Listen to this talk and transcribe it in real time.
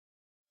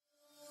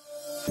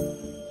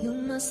You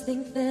must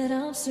think that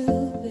I'm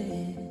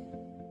stupid.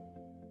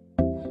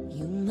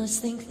 You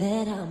must think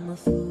that I'm a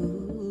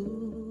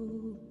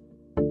fool.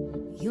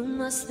 You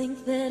must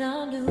think that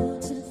I'm new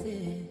to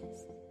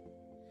this,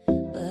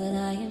 but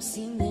I have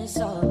seen this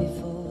all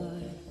before.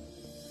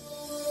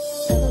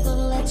 Never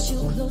gonna let you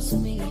close to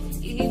me,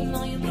 even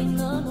though you mean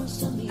the most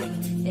to me.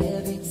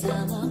 Every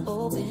time I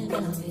open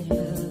up, it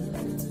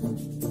hurts.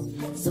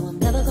 So I'm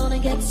never gonna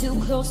get too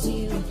close to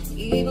you,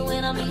 even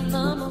when I mean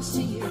the most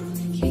to you,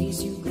 in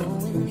case you go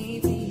and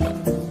leave me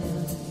in the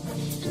dirt.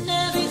 And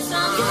every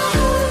time you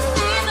hurt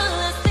me, the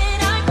less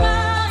that I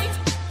cry.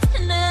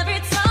 And every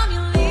time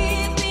you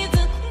leave me,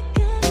 the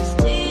quicker these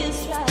tears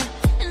dry.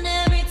 And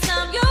every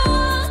time you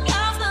walk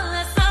out, the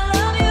less I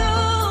love you.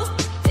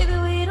 Baby,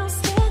 we don't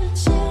stand a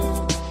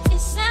chance.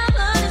 It's sad,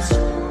 but it's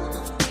true.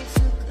 I'm way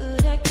too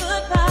good at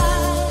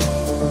goodbye.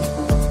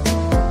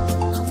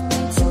 I'm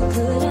way too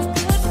good at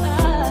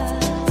goodbye.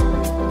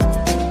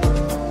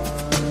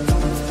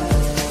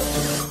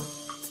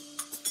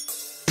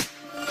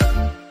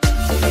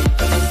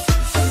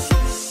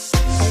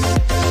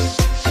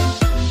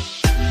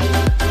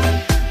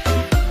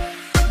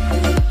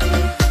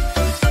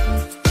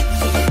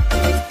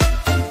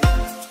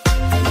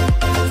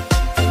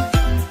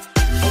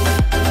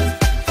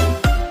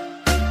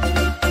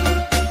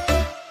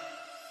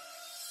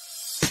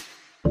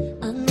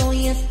 I know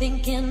you're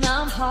thinking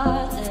I'm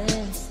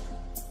heartless.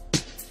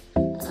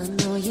 I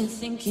know you're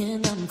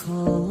thinking I'm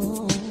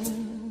cold.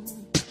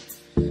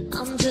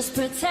 I'm just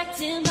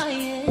protecting my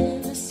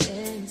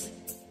innocence.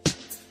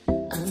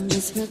 I'm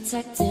just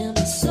protecting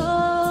my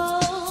soul.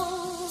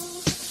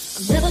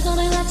 I'm never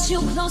gonna let you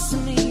close to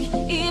me,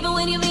 even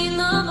when you mean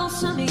the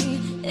most to me.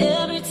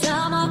 Every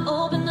time I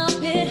open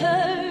up, it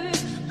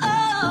hurts.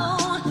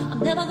 Oh, I'm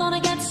never gonna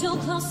get too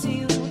close to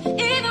you,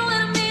 even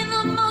when I mean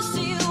the most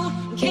to you,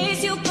 in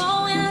case you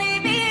go and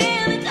leave me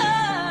in the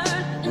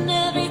dirt. And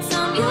every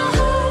time you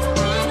hurt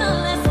me, the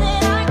less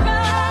that I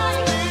cry.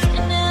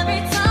 And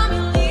every time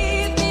you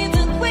leave me,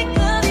 the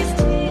quicker these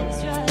tears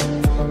dry.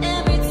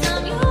 Every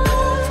time you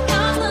walk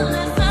out, the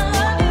less I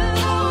love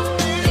you.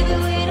 Baby,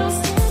 we don't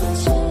stand a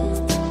chance.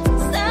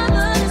 Sad,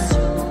 but it's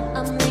true.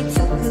 I'm way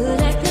too good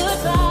at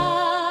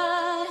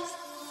goodbyes.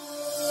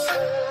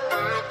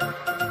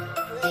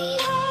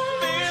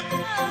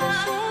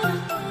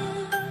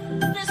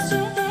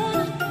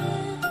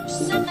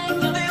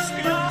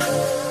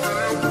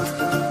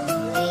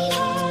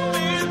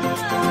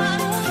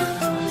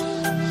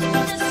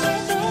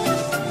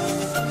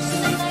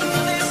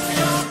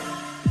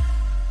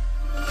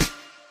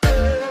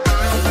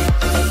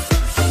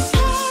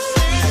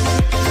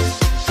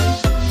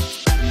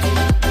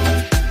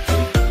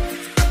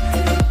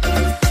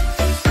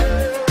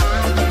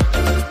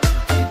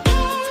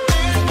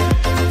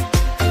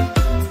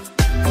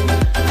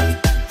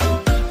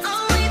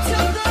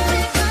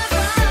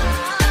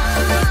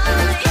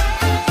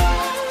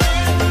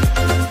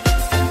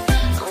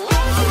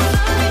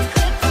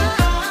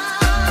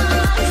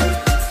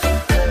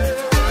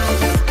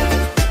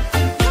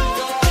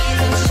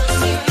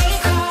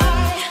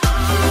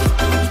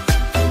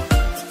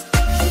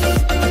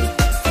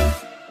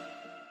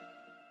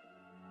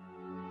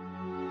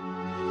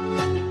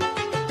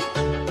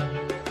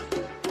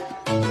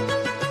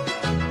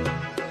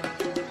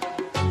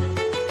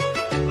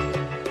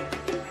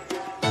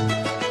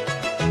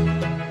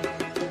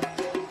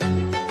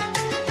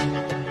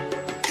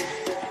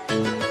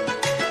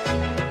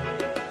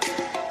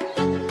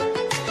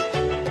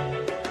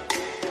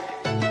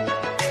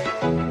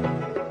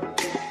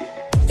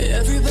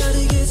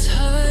 Everybody gets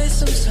high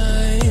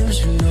sometimes,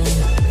 you know.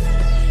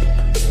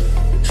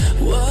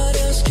 What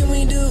else can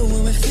we do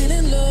when we're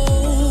feeling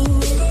low?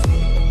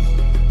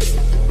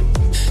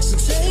 So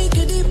take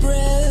a deep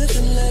breath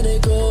and let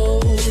it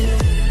go.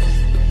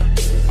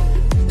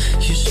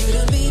 You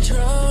shouldn't be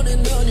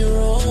drowning on your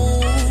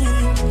own.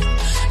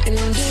 And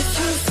if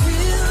you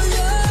feel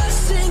you're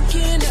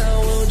sinking, I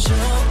will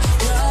jump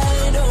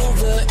right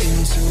over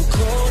into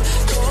cold,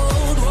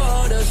 cold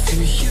water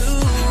for you.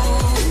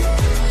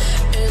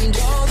 And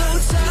although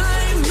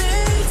time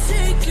may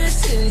take us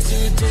into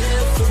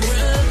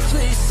different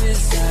places,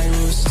 I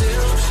will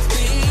still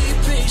be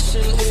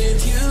patient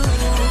with you.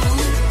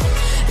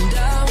 And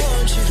I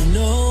want you to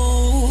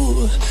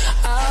know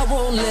I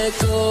won't let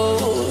go.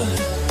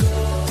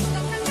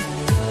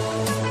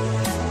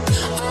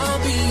 I'll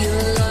be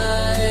your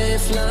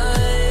lifeline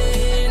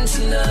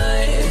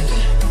tonight.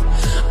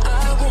 I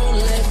won't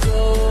let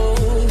go.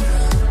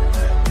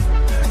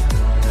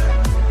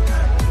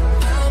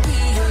 I'll be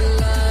your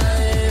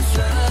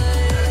lifeline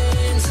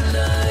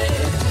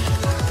tonight.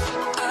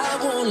 I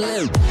won't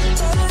let go.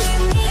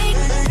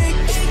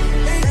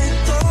 Let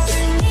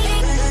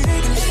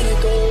it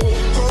go.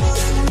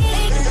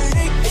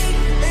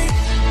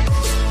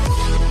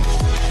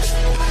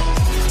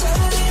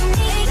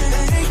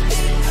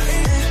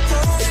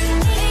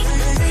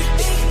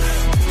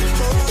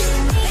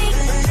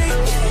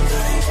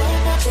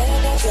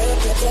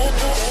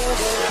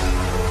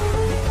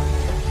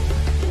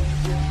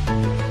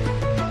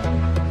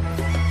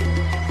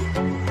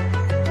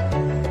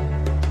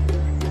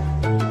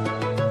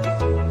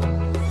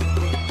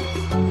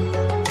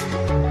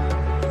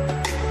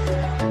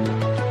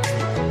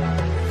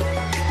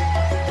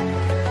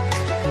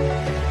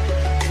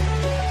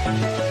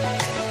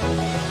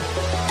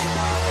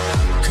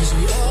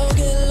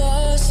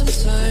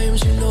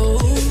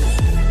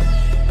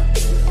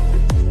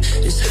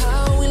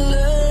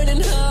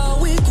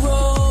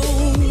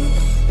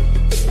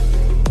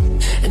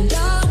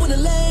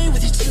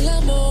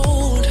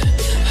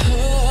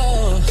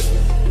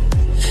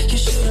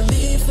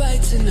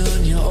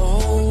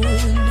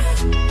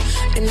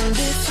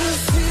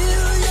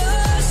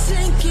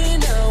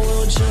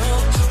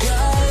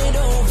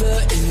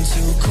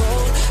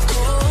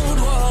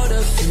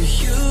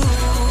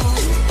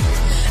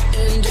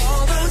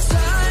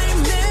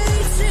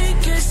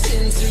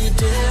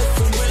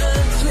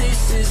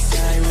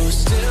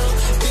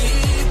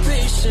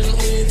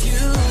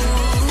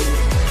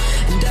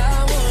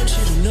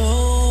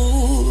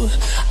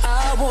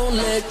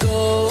 won't let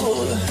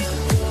go.